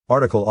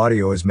Article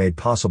audio is made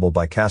possible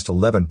by Cast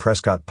 11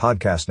 Prescott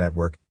Podcast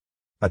Network,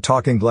 a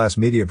Talking Glass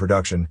media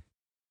production.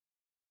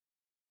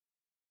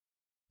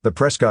 The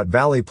Prescott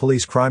Valley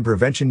Police Crime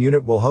Prevention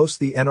Unit will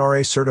host the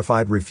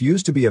NRA-certified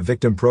Refuse to be a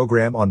Victim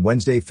program on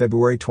Wednesday,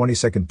 February 22,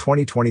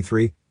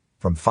 2023,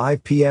 from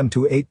 5 p.m.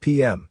 to 8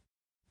 p.m.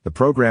 The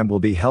program will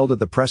be held at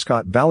the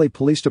Prescott Valley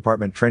Police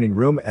Department Training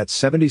Room at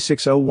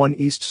 7601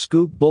 East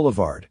Scoop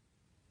Boulevard,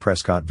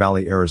 Prescott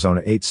Valley,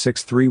 Arizona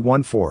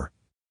 86314.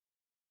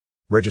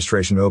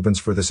 Registration opens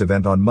for this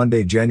event on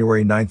Monday,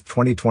 January 9,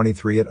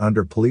 2023 at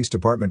Under Police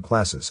Department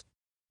classes.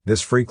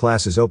 This free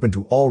class is open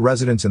to all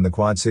residents in the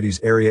Quad Cities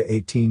area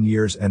 18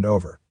 years and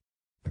over.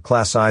 The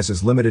class size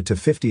is limited to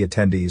 50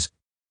 attendees.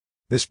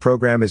 This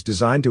program is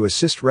designed to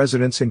assist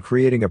residents in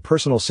creating a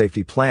personal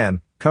safety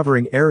plan,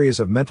 covering areas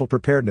of mental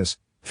preparedness,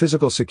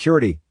 physical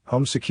security,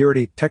 home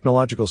security,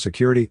 technological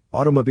security,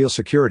 automobile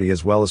security,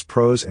 as well as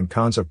pros and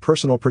cons of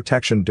personal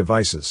protection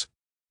devices.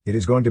 It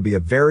is going to be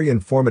a very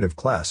informative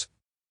class.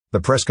 The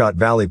Prescott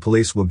Valley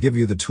Police will give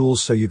you the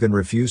tools so you can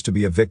refuse to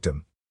be a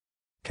victim.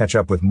 Catch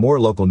up with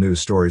more local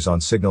news stories on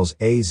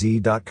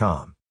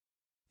signalsaz.com.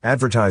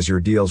 Advertise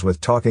your deals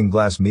with Talking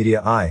Glass Media.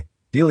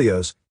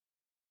 Delios.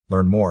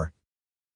 Learn more